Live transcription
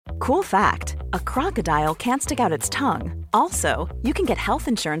Cool fact, a crocodile can't stick out its tongue. Also, you can get health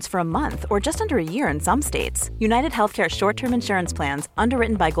insurance for a month or just under a year in some states. United Healthcare short-term insurance plans,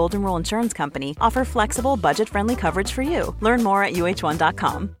 underwritten by Golden Rule Insurance Company, offer flexible, budget-friendly coverage for you. Learn more at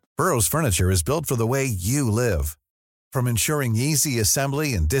uh1.com. Burrow's furniture is built for the way you live. From ensuring easy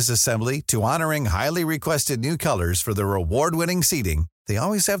assembly and disassembly to honoring highly requested new colors for their award-winning seating, they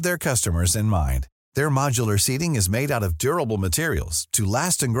always have their customers in mind. Their modular seating is made out of durable materials to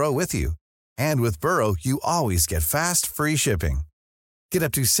last and grow with you. And with Burrow, you always get fast, free shipping. Get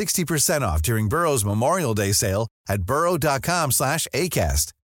up to 60% off during Burrow's Memorial Day sale at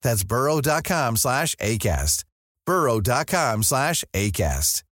burrow.com/ACAST. That's burrow.com/ACAST.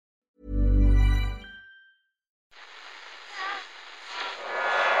 burrow.com/ACAST.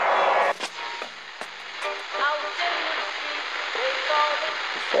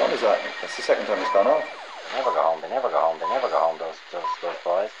 What time is that? That's the second time it's gone off. They never go home, those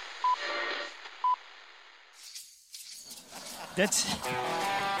boys. That's...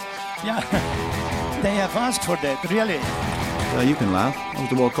 Yeah, they have asked for that, really. You can laugh. That was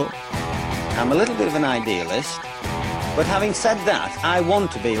the World Cup. I'm a little bit of an idealist, but having said that, I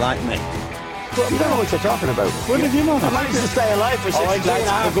want to be like me. Well, you don't know what you're talking about. What did you know? I managed to stay alive for 6 years.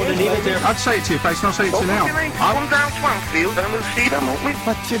 I'm going to need it there. I'd say it to your face, and I'll say it to you now. Come down Swansfield and we'll see them, won't we?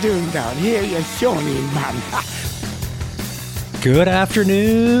 What you doing down here, you shawny man? Good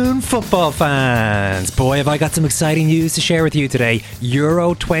afternoon, football fans. Boy, have I got some exciting news to share with you today.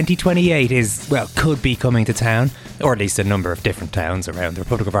 Euro 2028 could be coming to town, or at least a number of different towns around the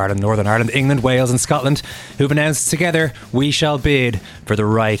Republic of Ireland, Northern Ireland, England, Wales and Scotland, who've announced together we shall bid for the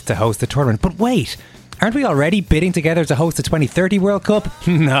right to host the tournament. But wait, aren't we already bidding together to host the 2030 World Cup?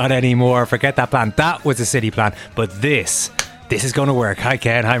 Not anymore. Forget that plan. That was a city plan. But this is going to work. Hi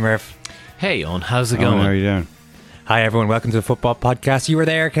Ken, hi Murph. Hey Owen, how's it going? How are you doing? Hi everyone, welcome to the Football Podcast. You were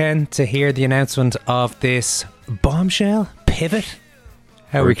there, Ken, to hear the announcement of this bombshell pivot.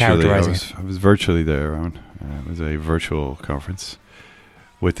 How are we characterising it? I was virtually there, Owen. It was a virtual conference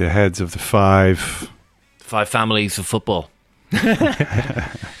with the heads of the five families of football.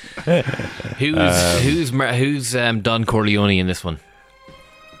 Who's Don Corleone in this one?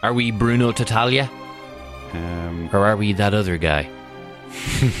 Are we Bruno Tattaglia? Or are we that other guy?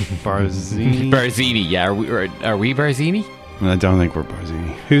 Barzini. Yeah. Are we Barzini? I don't think we're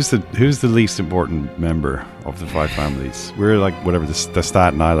Barzini. Who's the least important member of the five families? We're like whatever the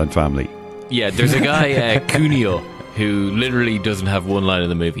Staten Island family. Yeah, there's a guy Cuneo who literally doesn't have one line in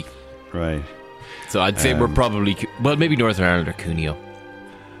the movie. Right. So I'd say we're probably maybe Northern Ireland or Cuneo.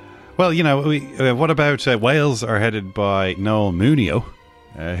 Well, you know, what about Wales are headed by Noel Munio?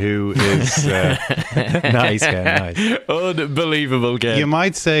 Who is nice, Ken, nice, unbelievable game. You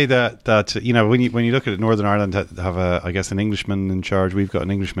might say that you know when you look at it, Northern Ireland have an Englishman in charge. We've got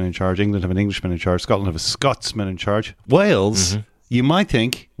an Englishman in charge. England have an Englishman in charge. Scotland have a Scotsman in charge. Wales, you might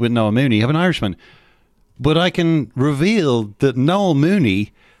think with Noel Mooney have an Irishman, but I can reveal that Noel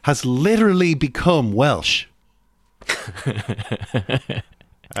Mooney has literally become Welsh.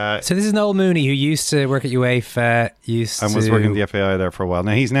 So this is Noel Mooney, who used to work at UEFA, and was working at the FAI there for a while.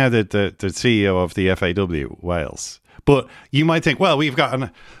 Now he's now the CEO of the FAW Wales. But you might think, well, we've got an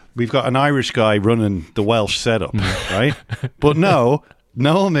Irish guy running the Welsh setup, right? But no,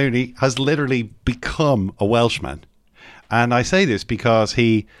 Noel Mooney has literally become a Welshman, and I say this because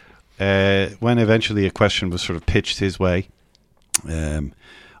he, when eventually a question was sort of pitched his way.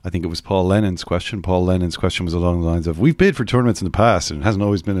 I think it was Paul Lennon's question. Paul Lennon's question was along the lines of, we've bid for tournaments in the past and it hasn't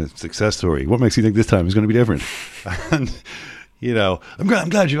always been a success story. What makes you think this time is going to be different? And, you know, I'm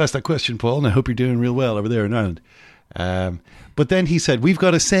glad you asked that question, Paul, and I hope you're doing real well over there in Ireland. But then he said, we've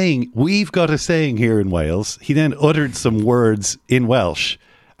got a saying here in Wales. He then uttered some words in Welsh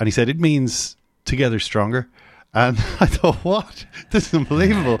and he said, it means together stronger. And I thought, what? This is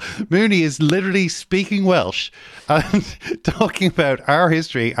unbelievable. Mooney is literally speaking Welsh and talking about our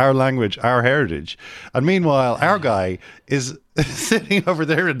history, our language, our heritage. And meanwhile, our guy is sitting over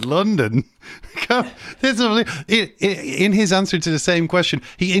there in London. In his answer to the same question,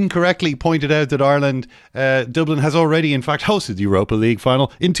 he incorrectly pointed out that Ireland, Dublin has already in fact hosted the Europa League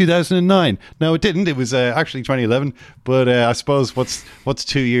final in 2009. No, it didn't. It was actually 2011. But I suppose what's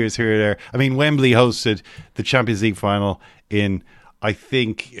 2 years here or there? I mean, Wembley hosted the Champions League final in, I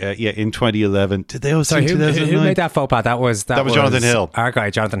think, in 2011. Did they host in 2009? Who made that faux pas? That was Jonathan Hill. Our guy,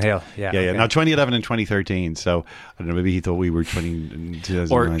 Jonathan Hill. Yeah. Okay. Now, 2011 and 2013. So, I don't know, maybe he thought we were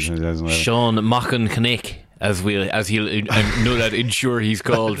 2009, or 2011. Sean Machan Knick, as he'll no doubt ensure he's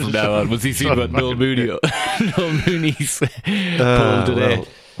called from now on. Was he seen about Noel Mooney? Noel Mooney's pulled today.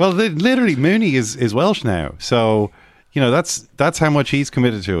 Well, literally, Mooney is Welsh now. So, that's how much he's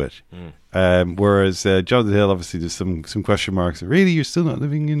committed to it. Whereas Jonathan Hill, obviously, there's some question marks. Really, you're still not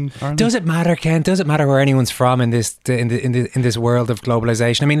living in Ireland? Does it matter, Ken? Does it matter where anyone's from in this in this world of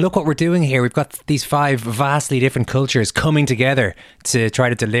globalization? I mean, look what we're doing here. We've got these 5 vastly different cultures coming together to try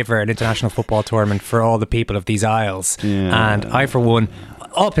to deliver an international football tournament for all the people of these isles. Yeah. And I, for one,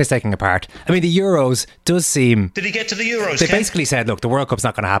 all piss taking apart. I mean, the Euros does seem... Did he get to the Euros, They Ken? basically said, look, the World Cup's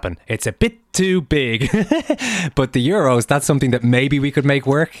not going to happen. It's a bit too big. But the Euros, that's something that maybe we could make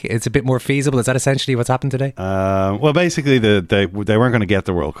work. It's a bit more feasible. Is that essentially what's happened today? Well, basically, they weren't going to get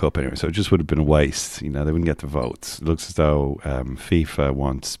the World Cup anyway, so it just would have been a waste. They wouldn't get the votes. It looks as though FIFA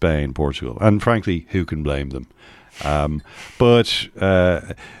wants Spain, Portugal, and frankly, who can blame them?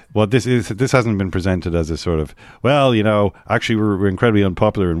 Well, this hasn't been presented as a sort of, actually we're incredibly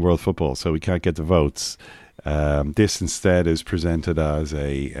unpopular in world football, so we can't get the votes. This instead is presented as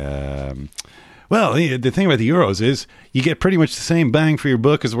a, the thing about the Euros is you get pretty much the same bang for your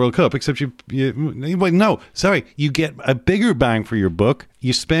buck as the World Cup, except you get a bigger bang for your buck,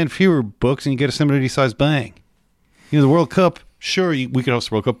 you spend fewer bucks and you get a similarly sized bang. The World Cup, sure, we could host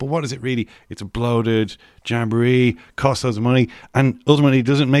the World Cup, but what is it really? It's a bloated jamboree, costs loads of money, and ultimately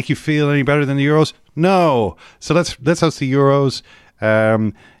doesn't make you feel any better than the Euros. No. So let's host the Euros.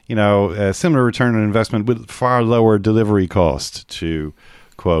 A similar return on investment with far lower delivery cost, to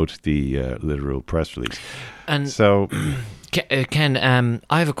quote the literal press release. And so, Ken,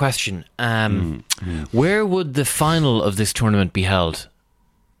 I have a question. Where would the final of this tournament be held?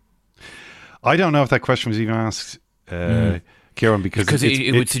 I don't know if that question was even asked. Kieran, because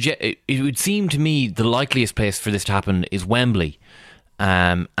it would seem to me the likeliest place for this to happen is Wembley,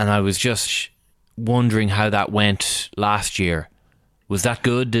 and I was just wondering how that went last year. Was that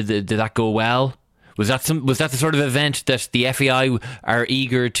good? Did that go well? Was that the sort of event that the FAI are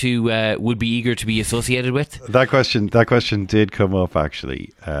would be eager to be associated with? That question did come up,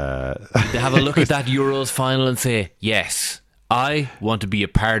 actually. They have a look at that Euros final and say, yes, I want to be a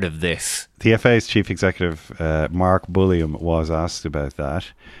part of this. The FA's chief executive, Mark Bulliam, was asked about that.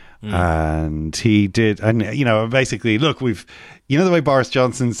 And he did. And, basically, look, the way Boris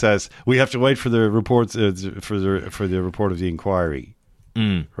Johnson says, we have to wait for the reports, for the report of the inquiry.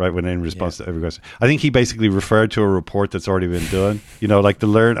 Right, when in response to every question, I think he basically referred to a report that's already been done. Like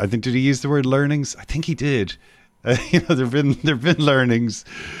the I think, did he use the word learnings? I think he did. There've been learnings.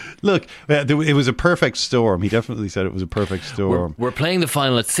 Look, it was a perfect storm. He definitely said it was a perfect storm. We're playing the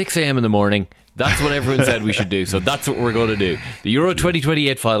final at 6 a.m. in the morning. That's what everyone said we should do. So that's what we're going to do. The Euro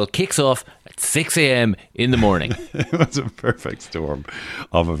 2028 final kicks off at 6 a.m. in the morning. It was a perfect storm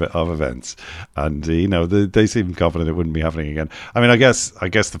of events, and they seemed confident it wouldn't be happening again. I mean, I guess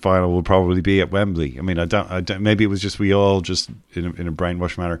the final will probably be at Wembley. I mean, I don't. Maybe it was just we all just in a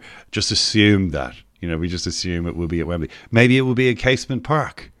brainwashed manner just assumed that. We just assume it will be at Wembley. Maybe it will be at Casement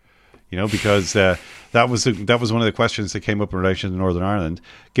Park. Because that was one of the questions that came up in relation to Northern Ireland.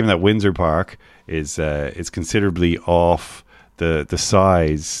 Given that Windsor Park is considerably off the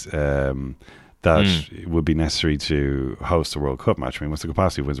size that would be necessary to host a World Cup match. I mean, what's the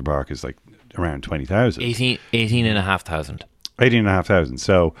capacity of Windsor Park is like around 20,000. 18,500. 18,500.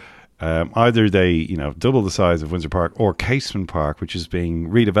 So either they double the size of Windsor Park or Casement Park, which is being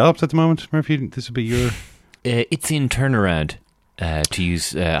redeveloped at the moment. Murphy, this would be your... It's in turnaround. To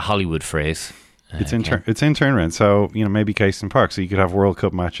use a Hollywood phrase, it's in turnaround. So maybe Casement Park. So you could have World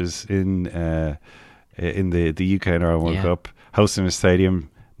Cup matches in the UK and Ireland World Cup, hosting a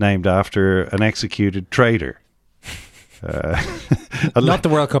stadium named after an executed traitor. Not the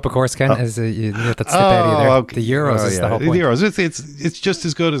World Cup, of course, Ken. As you let that slip out of you there. Okay. The Euros is the whole point. The Euros, it's just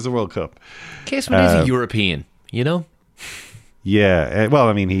as good as the World Cup. Casement is a European, Yeah. Well,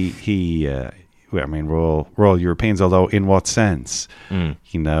 I mean, we're all Europeans, although in what sense? I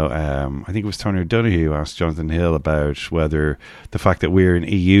think it was Tony O'Donoghue who asked Jonathan Hill about whether the fact that we're an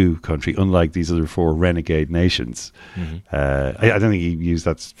EU country, unlike these other 4 renegade nations. I don't think he used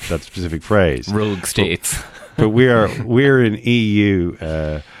that specific phrase. Rogue states. But we're an EU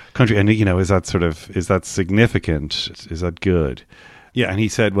country, and is that significant? Is that good? Yeah, and he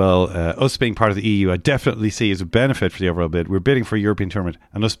said, well, us being part of the EU, I definitely see as a benefit for the overall bid. We're bidding for a European tournament,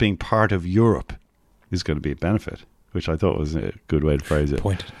 and us being part of Europe is going to be a benefit, which I thought was a good way to phrase it.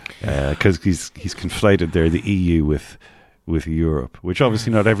 Pointed. Because he's conflated there the EU with Europe, which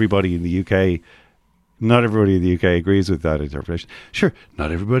obviously not everybody in the UK agrees with that interpretation. Sure,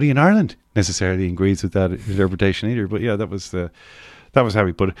 not everybody in Ireland necessarily agrees with that interpretation either. But yeah, that was That was how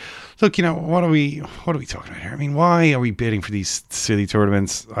we put it. Look, what are we talking about here? I mean, why are we bidding for these silly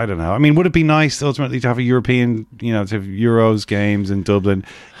tournaments? I don't know. I mean, would it be nice ultimately to have a European, to have Euros games in Dublin?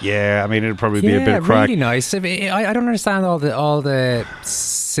 Yeah, I mean, it'd probably be a bit of crack. Really nice. I don't understand all the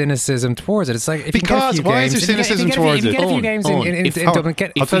cynicism towards it. It's like, if because you get a few why games, is there cynicism towards it? If you get a few games in Dublin,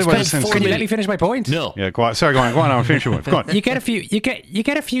 I'll tell you what. Can you let me finish my point? No. Yeah, go on. Sorry, go on. I'll finish your one. Go on. You get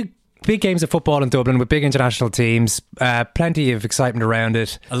a few big games of football in Dublin with big international teams, plenty of excitement around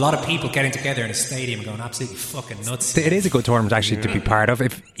it. A lot of people getting together in a stadium going absolutely fucking nuts. It is a good tournament actually to be part of,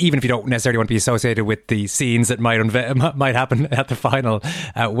 even if you don't necessarily want to be associated with the scenes that might happen at the final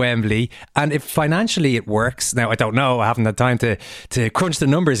at Wembley. And if financially it works, now I don't know, I haven't had time to crunch the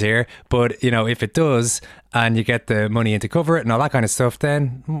numbers here, but if it does, and you get the money in to cover it and all that kind of stuff,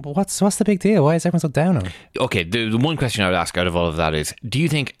 then what's the big deal? Why is everyone so down on it? Okay, the one question I would ask out of all of that is, do you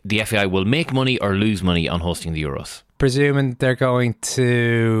think the FAI will make money or lose money on hosting the Euros? Presuming the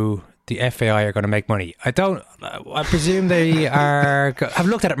FAI are going to make money. I presume they are. I've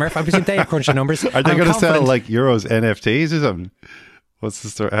looked at it, Murph. I presume they have crunched the numbers. Are they going to sell like Euros NFTs or something? What's the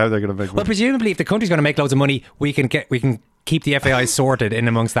story? How are they going to make money? Well, presumably, if the country's going to make loads of money, we can keep the FAI sorted in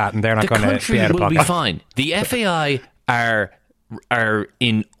amongst that, and they're not going to be out of pocket. The country will be fine. The FAI are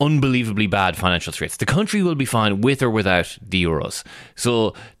in unbelievably bad financial straits. The country will be fine with or without the Euros.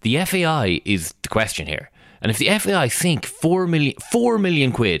 So the FAI is the question here. And if the FAI sink 4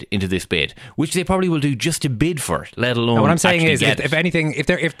 million quid into this bid, which they probably will do just to bid for it, let alone what I'm saying is, if anything,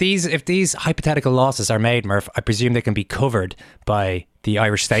 if these hypothetical losses are made, Murph, I presume they can be covered by the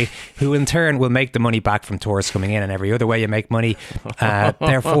Irish state, who in turn will make the money back from tourists coming in, and every other way you make money.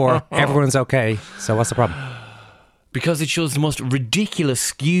 Therefore, everyone's okay. So what's the problem? Because it shows the most ridiculous,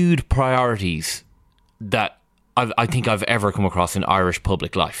 skewed priorities that I think I've ever come across in Irish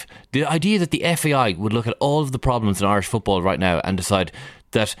public life. The idea that the FAI would look at all of the problems in Irish football right now and decide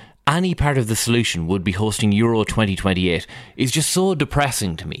that any part of the solution would be hosting Euro 2028 is just so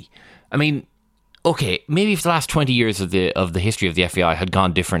depressing to me. I mean, okay, maybe if the last 20 years of the history of the FAI had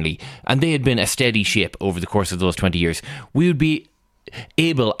gone differently and they had been a steady ship over the course of those 20 years, we would be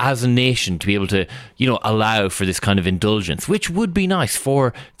able as a nation to be able to, allow for this kind of indulgence, which would be nice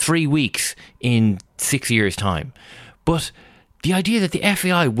for 3 weeks in 6 years' time. But the idea that the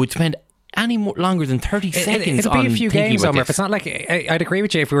FAI would spend any more longer than 30 seconds it'll be a few games about somewhere. It's not like I'd agree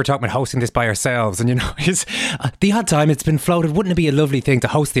with you if we were talking about hosting this by ourselves, and the odd time it's been floated, wouldn't it be a lovely thing to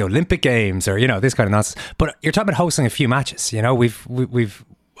host the Olympic Games or this kind of nonsense? But you're talking about hosting a few matches.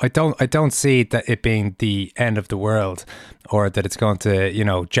 I don't see that it being the end of the world, or that it's going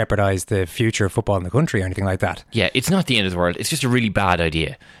to, jeopardize the future of football in the country or anything like that. Yeah, it's not the end of the world. It's just a really bad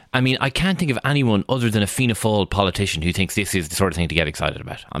idea. I mean, I can't think of anyone other than a Fianna Fáil politician who thinks this is the sort of thing to get excited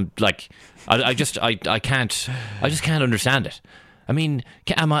about. I'm like, I just can't understand it. I mean,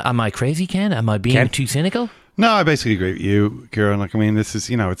 am I crazy, Ken? Am I being too cynical? No, I basically agree with you, Kieran. Like, I mean, this is,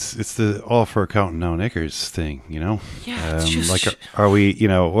 it's the all for a coat and no knickers thing, Yeah, it's just... like, are we,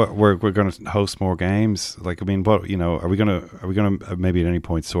 we're going to host more games? Like, I mean, what, are we going to maybe at any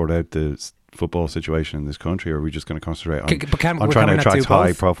point sort out the football situation in this country, or are we just going to concentrate on trying to attract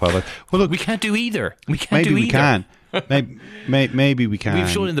high profile? Well, look, we can't do either. Maybe we can. Maybe we can. We've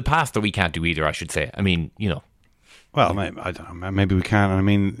shown in the past that we can't do either, I should say. I mean, Well, I don't know. Maybe we can. I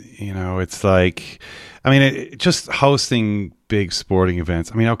mean, it's like, just hosting big sporting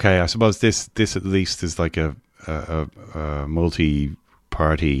events. I mean, okay, I suppose this at least is like a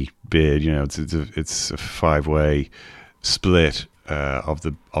multi-party bid. It's a 5-way split of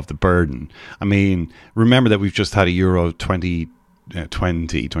the burden. I mean, remember that we've just had a Euro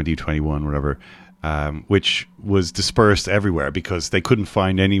 2021, whatever, which was dispersed everywhere because they couldn't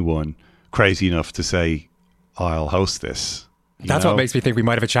find anyone crazy enough to say, I'll host this. That's what makes me think we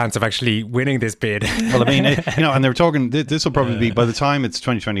might have a chance of actually winning this bid. Well, I mean, and they're talking, this will probably be, by the time it's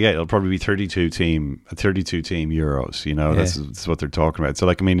 2028, it'll probably be 32 team Euros, that's what they're talking about. So,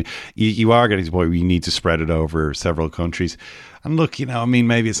 like, I mean, you are getting to the point where you need to spread it over several countries. And look, I mean,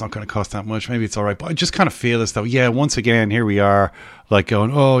 maybe it's not going to cost that much, maybe it's all right, but I just kind of feel as though, once again, here we are, like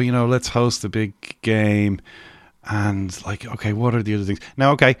going, let's host a big game. And like, okay, what are the other things?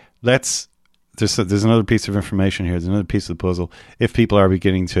 Now, okay, there's another piece of information here. There's another piece of the puzzle. If people are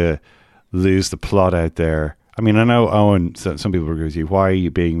beginning to lose the plot out there, I mean, I know, Owen, some people agree with you. Why are you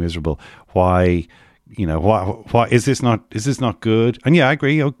being miserable? Why, why is this not good? And yeah, I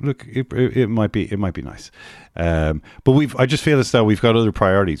agree. Look, it might be nice. But I just feel as though we've got other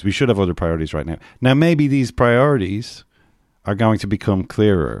priorities. We should have other priorities right now. Now, maybe these priorities are going to become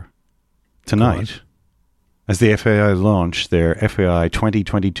clearer tonight, as the FAI launch their FAI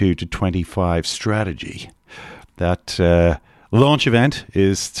 2022 to 25 strategy that launch event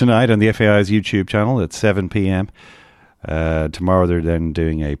is tonight on the FAI's YouTube channel at 7 p.m. Tomorrow they're then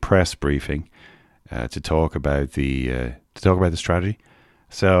doing a press briefing to talk about the strategy.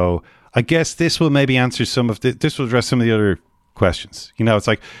 So I guess this will maybe answer this will address some of the other questions. It's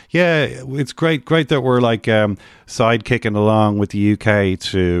like, yeah, it's great that we're like sidekicking along with the UK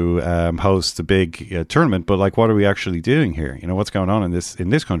to host the big tournament, but like, what are we actually doing here? What's going on in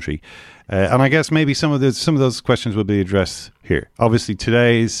this country? And I guess maybe some of those questions will be addressed here. Obviously,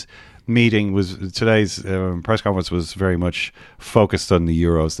 today's press conference was very much focused on the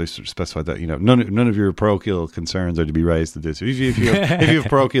Euros. They sort of specified that none of your parochial concerns are to be raised at this. If you have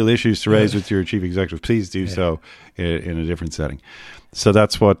parochial issues to raise with your chief executive, please do so in a different setting. So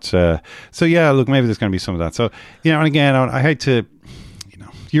that's what. So yeah, look, maybe there's going to be some of that. So and again, I hate to,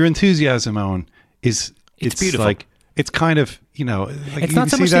 your enthusiasm, Owen, it's beautiful. Like, it's kind of, like, it's not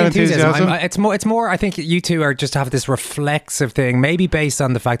so much the enthusiasm. It's more. I think you two are just have this reflexive thing, maybe based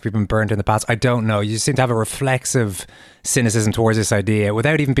on the fact we've been burned in the past. I don't know. You seem to have a reflexive cynicism towards this idea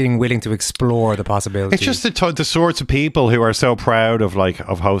without even being willing to explore the possibilities. It's just the sorts of people who are so proud of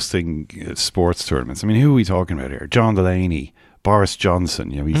hosting sports tournaments. I mean, who are we talking about here? John Delaney, Boris Johnson.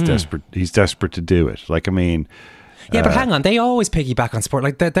 He's desperate. He's desperate to do it. Like, I mean, yeah, but hang on. They always piggyback on sport.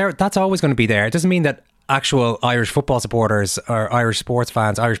 Like, that's always going to be there. It doesn't mean that actual Irish football supporters or Irish sports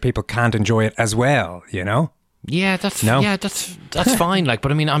fans, Irish people can't enjoy it as well, Yeah, that's fine. Like,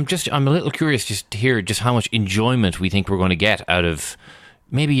 but I mean, I'm a little curious just to hear just how much enjoyment we think we're going to get out of.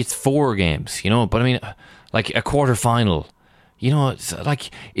 Maybe it's 4 games, But I mean, like a quarter final, it's like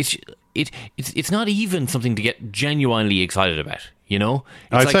it's not even something to get genuinely excited about.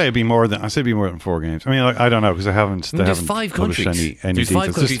 I'd say it'd be more than 4 games. I mean, I don't know because there's 5 countries. There's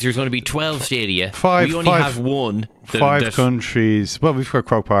 5 countries. There's going to be 12 stadia. We only have one. 5 countries. Well, we've got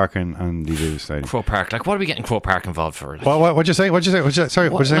Croke Park and the Aviva Stadium. Croke Park. Like, what are we getting Croke Park involved for? Like, what'd you say? Sorry,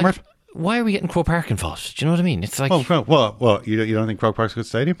 what'd you say, Murph? Why are we getting Croke Park involved? Do you know what I mean? It's like, well, you don't think Croke Park's a good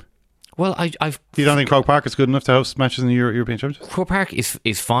stadium? Well, you don't think Croke Park is good enough to host matches in the European Championship? Croke Park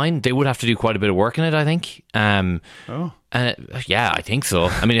is fine. They would have to do quite a bit of work in it, I think. Yeah, I think so.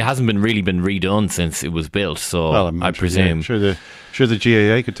 I mean, it hasn't been redone since it was built, so I presume. Yeah, sure the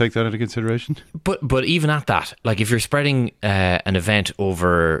GAA could take that into consideration. But even at that, like, if you're spreading an event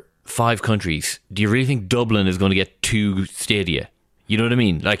over 5 countries, do you really think Dublin is going to get 2 stadia? You know what I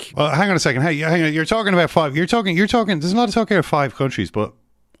mean? Like, well, hang on a second. Hey, hang on. You're talking about 5. You're talking. There's a lot of talk here of 5 countries, but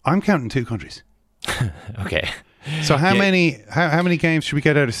I'm counting 2 countries. Okay. So how many games should we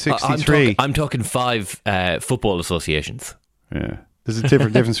get out of 63? I'm talking 5 football associations. Yeah. There's a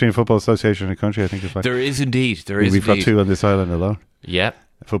difference between a football association and a country, I think. There is indeed. We've got 2 on this island alone. Yeah.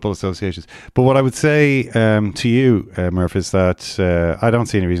 Football associations. But what I would say to you, Murph, is that I don't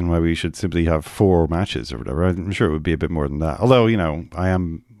see any reason why we should simply have 4 matches or whatever. I'm sure it would be a bit more than that. Although, I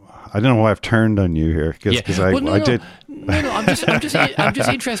don't know why I've turned on you here because I did. No, I'm just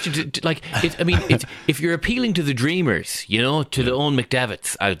interested to like. If you're appealing to the dreamers, to the own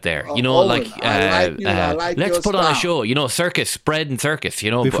McDevitt's out there, let's put on a show, circus, bread and circus,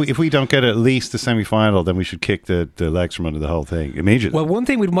 If we don't get at least the semi-final, then we should kick the legs from under the whole thing immediately. Well, one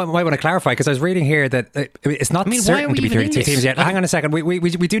thing we might want to clarify, because I was reading here that it's not certain to be 32 teams yet. Hang on a second,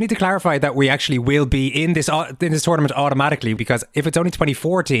 we do need to clarify that we actually will be in this tournament automatically, because if it's only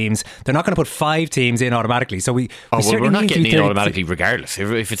 24 teams, they're not going to put 5 teams in automatically. So we're not getting in automatically regardless.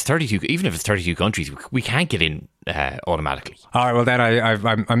 If it's 32, even if it's 32 countries, we can't get in automatically. All right, well then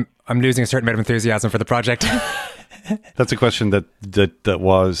I'm losing a certain amount of enthusiasm for the project. That's a question that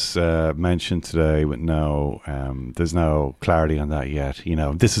was mentioned today, with there's no clarity on that yet.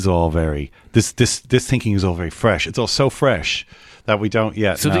 This is all this thinking is all very fresh. It's all so fresh that we don't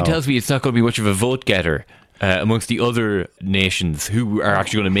yet. Something tells me it's not going to be much of a vote getter amongst the other nations who are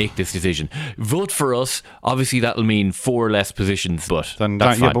actually going to make this decision. Vote for us. Obviously, that'll mean 4 less positions, but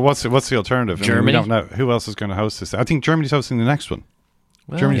that's fine. Yeah, but what's the alternative? Germany? We don't know who else is going to host this. I think Germany's hosting the next one.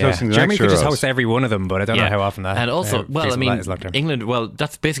 Well, Germany could just host every one of them, but I don't know how often that. And also, England. Well,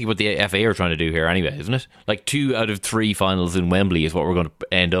 that's basically what the FA are trying to do here, anyway, isn't it? Like 2 out of 3 finals in Wembley is what we're going to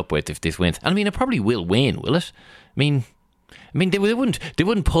end up with if this wins. And it probably will win, will it? I mean, they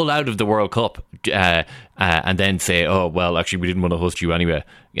wouldn't pull out of the World Cup and then say, oh, well, actually, we didn't want to host you anyway,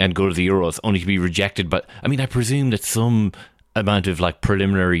 and go to the Euros, only to be rejected. But, I presume that some amount of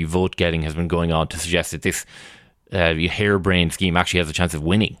preliminary vote getting has been going on to suggest that this harebrained scheme actually has a chance of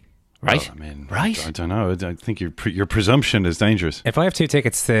winning. Right? Well, I mean, right? I don't know. I think your presumption is dangerous. If I have 2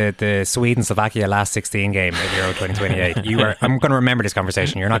 tickets to the Sweden-Slovakia last 16 game at Euro 2028, I'm going to remember this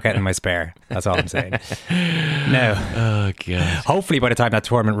conversation. You're not getting my spare. That's all I'm saying. Now, oh God. Hopefully by the time that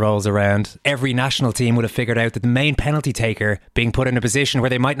tournament rolls around, every national team would have figured out that the main penalty taker being put in a position where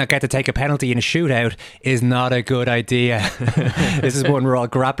they might not get to take a penalty in a shootout is not a good idea. This is one we're all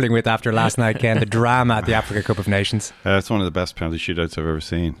grappling with after last night, Ken, the drama at the Africa Cup of Nations. It's one of the best penalty shootouts I've ever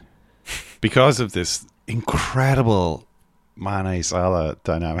seen. Because of this incredible Mane Salah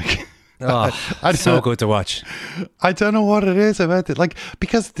dynamic. Oh, so good to watch. I don't know what it is about it. Like,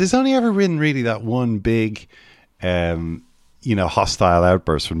 because there's only ever been really that one big, hostile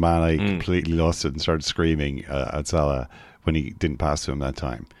outburst when Mane completely lost it and started screaming at Salah when he didn't pass to him that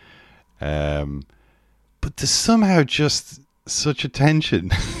time. But there's somehow just such a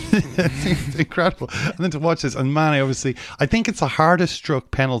tension. It's incredible. And then to watch this, and Mane, obviously, I think it's the hardest struck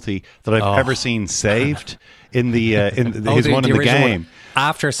penalty that I've ever seen saved in his one in the game. One.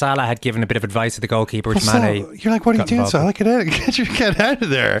 After Salah had given a bit of advice to the goalkeeper, which Mane, you're like, what are you doing, Salah? Get out of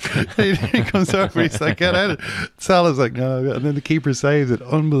there. He comes over, he's like, get out of there. Salah's like, no, and then the keeper saves it.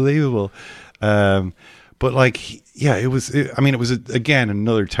 Unbelievable. But it was again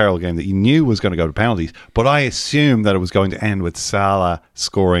another terrible game that you knew was going to go to penalties. But I assumed that it was going to end with Salah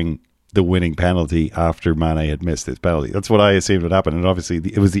scoring the winning penalty after Mane had missed his penalty. That's what I assumed would happen. And obviously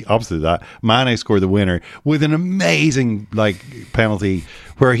it was the opposite of that. Mane scored the winner with an amazing penalty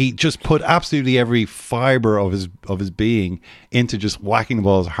where he just put absolutely every fibre of his being into just whacking the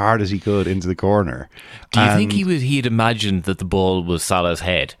ball as hard as he could into the corner. Do you think he had imagined that the ball was Salah's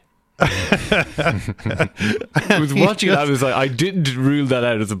head? I was watching it. I was like, I didn't rule that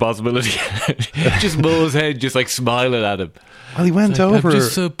out as a possibility. Just Mo's head, just smiling at him. Well, he went over. I'm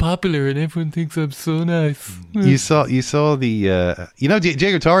just so popular, and everyone thinks I'm so nice. You saw the.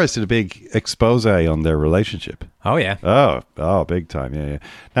 Diego Torres did a big expose on their relationship. Oh yeah. Oh, big time. Yeah.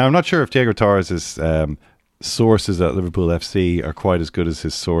 Now I'm not sure if Diego Torres's sources at Liverpool FC are quite as good as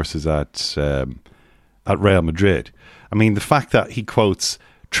his sources at Real Madrid. I mean, the fact that he quotes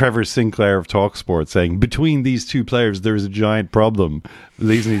Trevor Sinclair of TalkSport saying, between these two players there is a giant problem,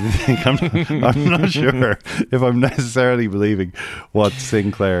 leaves me to think I'm not sure if I'm necessarily believing what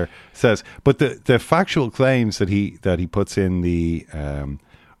Sinclair says. But the factual claims that he puts in the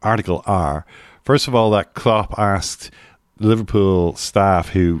article are, first of all, that Klopp asked Liverpool staff,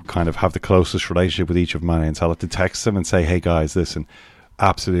 who kind of have the closest relationship with each of Mane and Salah, to text them and say, hey guys, listen,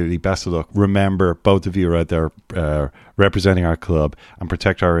 absolutely, best of luck. Remember, both of you are out there representing our club, and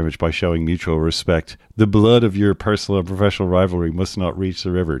protect our image by showing mutual respect. The blood of your personal and professional rivalry must not reach the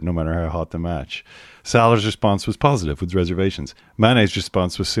river, no matter how hot the match. Salah's response was positive, with reservations. Mane's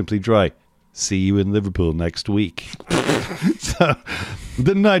response was simply dry. See you in Liverpool next week. So,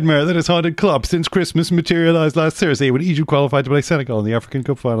 the nightmare that has haunted Klopp since Christmas materialised last Thursday when Egypt qualified to play Senegal in the African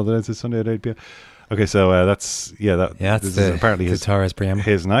Cup final that ends this Sunday at 8 p.m. Okay, so that's apparently his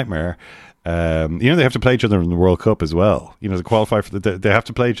nightmare. They have to play each other in the World Cup as well. To qualify for they have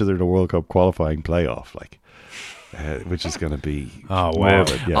to play each other in the World Cup qualifying playoff, which is going to be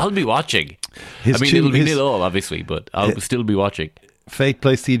morbid. Yeah. I'll be watching. It'll be 0-0, obviously, but I'll still be watching. Fate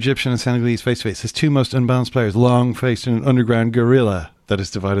placed the Egyptian and Senegalese face to face. His two most unbalanced players long faced in an underground guerrilla that has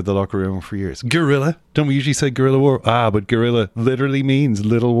divided the locker room for years. Guerrilla? Don't we usually say guerrilla war? But guerrilla literally means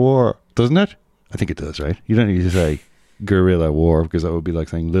little war, doesn't it? I think it does, right? You don't need to say guerrilla war, because that would be like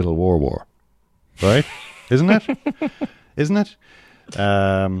saying little war. Right? Isn't it? Isn't it? Where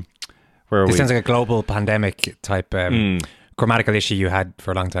are this we? sounds like a global pandemic type grammatical issue you had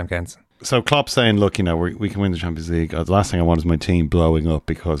for a long time, Ken. So Klopp's saying, look, we can win the Champions League. The last thing I want is my team blowing up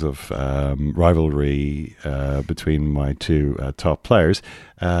because of rivalry between my two top players.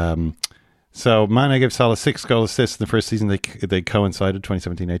 So Mane gave Salah 6 goal assists in the first season they coincided,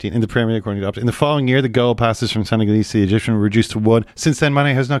 2017-18, in the Premier League, according to Opta. In the following year, the goal passes from Senegalese to the Egyptian were reduced to 1. Since then,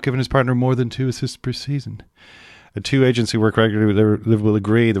 Mane has not given his partner more than 2 assists per season. The two agents who work regularly with Liverpool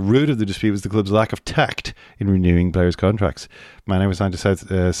agree the root of the dispute was the club's lack of tact in renewing players' contracts. Mane was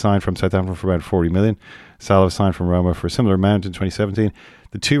signed from Southampton for about 40 million. Salah was signed from Roma for a similar amount in 2017.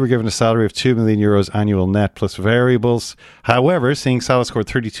 The two were given a salary of €2 million annual net plus variables. However, seeing Salah scored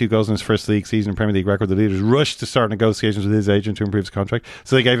 32 goals in his first league season and Premier League record, the leaders rushed to start negotiations with his agent to improve his contract.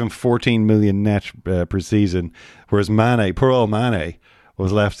 So they gave him 14 million net per season, whereas Mane, poor old Mane,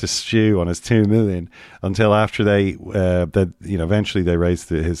 was left to stew on his 2 million until after eventually they raised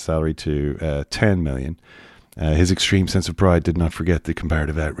his salary to 10 million. His extreme sense of pride did not forget the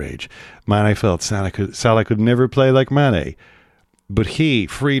comparative outrage. Mane felt Salah could never play like Mane, but he,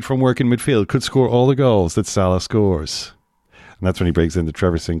 freed from work in midfield, could score all the goals that Salah scores. And that's when he breaks into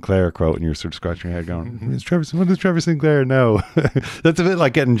Trevor Sinclair quote, and you're sort of scratching your head going, what does Trevor Sinclair know? That's a bit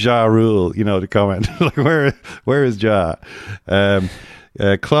like getting Ja Rule, to comment. Like, where is Ja?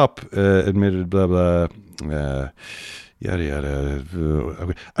 Klopp admitted blah, blah, yada, yada.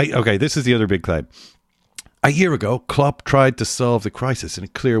 Okay, this is the other big claim. A year ago, Klopp tried to solve the crisis in a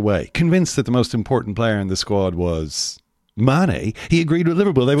clear way. Convinced that the most important player in the squad was Mane, he agreed with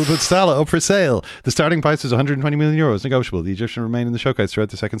Liverpool they would put Salah up for sale. The starting price was 120 million euros, negotiable. The Egyptian remained in the showcase throughout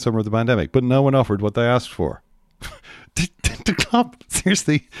the second summer of the pandemic, but no one offered what they asked for. Did Klopp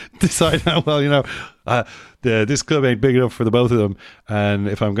seriously decide, this club ain't big enough for the both of them, and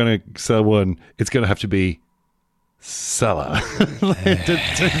if I'm going to sell one, it's going to have to be Salah?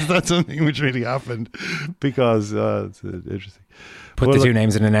 Is that something which really happened? Because it's interesting. Put the two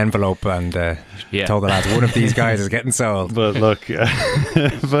names in an envelope and told the lads one of these guys is getting sold. But look,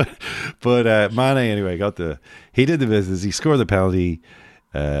 but Mane anyway he did the business. He scored the penalty.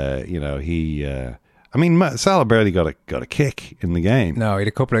 Salah barely got a kick in the game. No, he had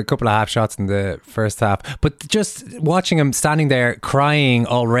a couple of half shots in the first half. But just watching him standing there crying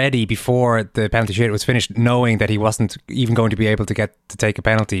already before the penalty shoot was finished, knowing that he wasn't even going to be able to get to take a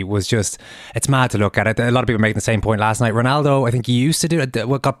penalty, was just, it's mad to look at it. A lot of people making the same point last night. Ronaldo, I think he used to do it,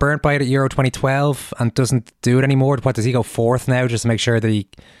 got burnt by it at Euro 2012 and doesn't do it anymore. What, does he go fourth now just to make sure that he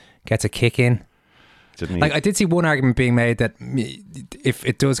gets a kick in? I did see one argument being made that if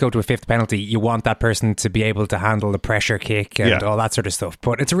it does go to a fifth penalty, you want that person to be able to handle the pressure kick and all that sort of stuff.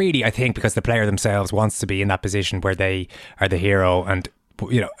 But it's really, I think, because the player themselves wants to be in that position where they are the hero, and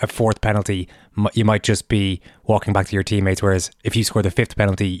a fourth penalty, you might just be walking back to your teammates, whereas if you score the fifth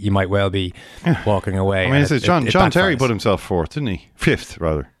penalty, you might well be walking away. John Terry put himself fourth, didn't he? Fifth,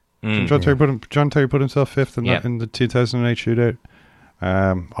 rather. Mm-hmm. John Terry put himself fifth in the 2008 shootout.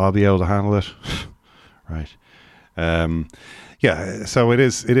 I'll be able to handle it. Right. So it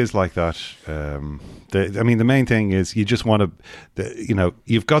is like that. The main thing is you just want to,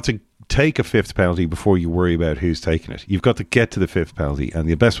 you've got to take a fifth penalty before you worry about who's taking it. You've got to get to the fifth penalty, and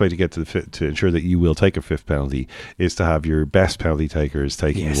the best way to get to to ensure that you will take a fifth penalty is to have your best penalty takers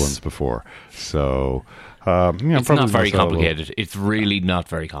taking the ones before. So, it's not very complicated. It's really not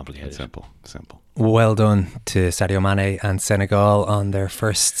very complicated. Simple. Well done to Sadio Mane and Senegal on their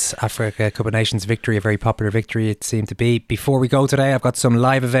first Africa Cup of Nations victory, a very popular victory it seemed to be. Before we go today, I've got some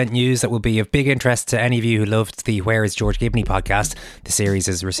live event news that will be of big interest to any of you who loved the Where is George Gibney podcast. The series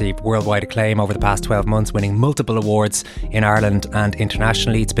has received worldwide acclaim over the past 12 months, winning multiple awards in Ireland and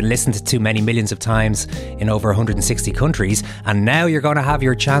internationally. It's been listened to many millions of times in over 160 countries, and now you're going to have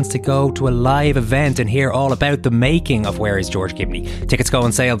your chance to go to a live event and hear all about the making of Where is George Gibney. Tickets go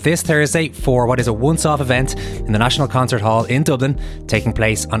on sale this Thursday for what is a once-off event in the National Concert Hall in Dublin, taking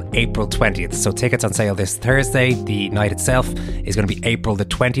place on April 20th. So tickets on sale this Thursday. The night itself is going to be April the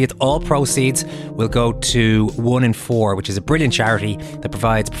 20th. All proceeds will go to 1 in 4, which is a brilliant charity that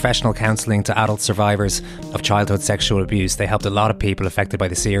provides professional counselling to adult survivors of childhood sexual abuse. They helped a lot of people affected by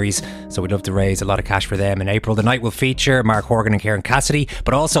the series, so we'd love to raise a lot of cash for them in April. The night will feature Mark Horgan and Kieran Cassidy,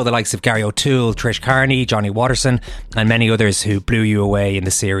 but also the likes of Gary O'Toole, Trish Carney, Johnny Watterson, and many others who blew you away in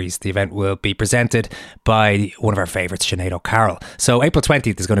the series. The event will be presented by one of our favourites, Sinead O'Carroll. So April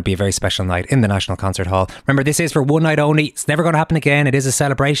 20th is going to be a very special night in the National Concert Hall. Remember, this is for one night only. It's never going to happen again. It is a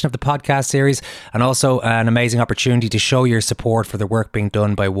celebration of the podcast series and also an amazing opportunity to show your support for the work being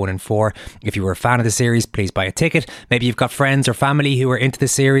done by 1 in 4. If you were a fan of the series, please buy a ticket. Maybe you've got friends or family who are into the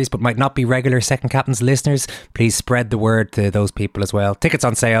series but might not be regular Second Captains listeners. Please spread the word to those people as well. Tickets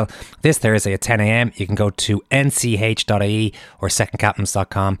on sale this Thursday at 10 a.m. You can go to nch.ie or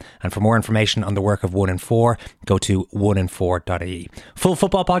secondcaptains.com, and for more information on the work of 1 in 4, go to 1in4.ie. Full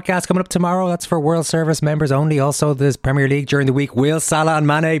football podcast coming up tomorrow. That's for World Service members only. Also, there's Premier League during the week. Will Salah and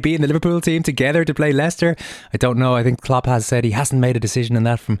Mane be in the Liverpool team together to play Leicester? I don't know. I think Klopp has said he hasn't made a decision on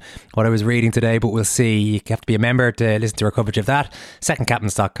that from what I was reading today, but we'll see. You have to be a member to listen to our coverage of that.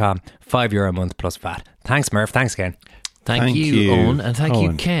 Secondcaptains.com, €5 a month plus VAT. Thanks, Murph. Thanks, Ken. Thank you, Owen, and thank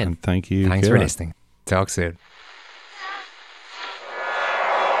you, Ken. And thank you. Thanks for listening. Talk soon.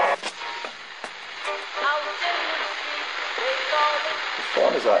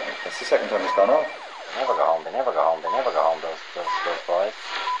 What is that? That's the second time it's gone off. They never go home, those boys.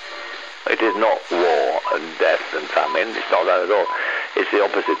 It is not war and death and famine. It's not that at all. It's the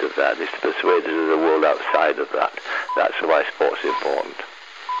opposite of that. It's to persuade us of the world outside of that. That's why sport's important.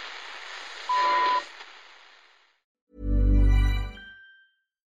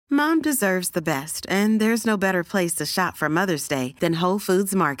 Mom deserves the best, and there's no better place to shop for Mother's Day than Whole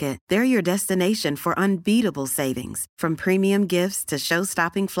Foods Market. They're your destination for unbeatable savings, from premium gifts to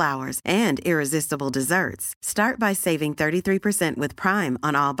show-stopping flowers and irresistible desserts. Start by saving 33% with Prime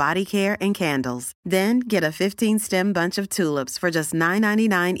on all body care and candles. Then get a 15-stem bunch of tulips for just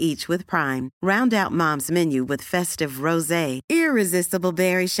 $9.99 each with Prime. Round out Mom's menu with festive rosé, irresistible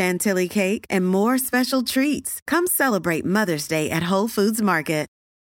berry chantilly cake, and more special treats. Come celebrate Mother's Day at Whole Foods Market.